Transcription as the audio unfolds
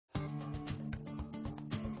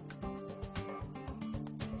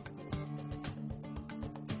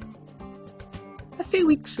A few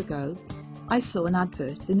weeks ago, I saw an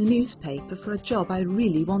advert in a newspaper for a job I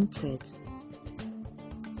really wanted.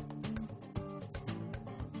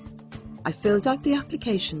 I filled out the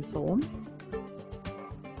application form,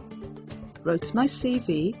 wrote my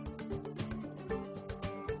CV,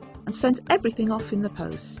 and sent everything off in the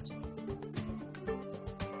post.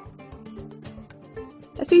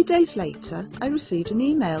 A few days later, I received an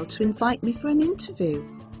email to invite me for an interview.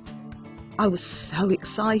 I was so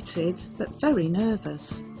excited, but very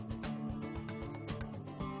nervous.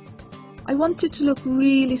 I wanted to look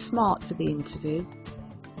really smart for the interview.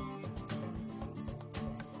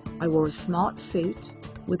 I wore a smart suit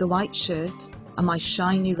with a white shirt and my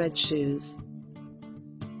shiny red shoes.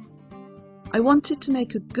 I wanted to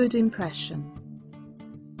make a good impression.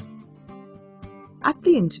 At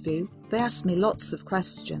the interview, they asked me lots of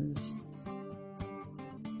questions.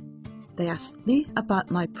 They asked me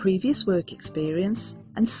about my previous work experience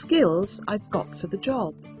and skills I've got for the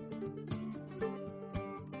job.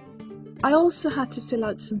 I also had to fill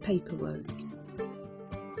out some paperwork.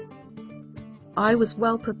 I was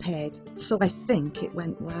well prepared, so I think it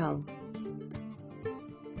went well.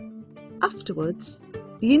 Afterwards,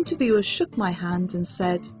 the interviewer shook my hand and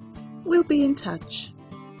said, "We'll be in touch."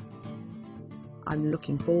 I'm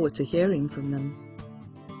looking forward to hearing from them.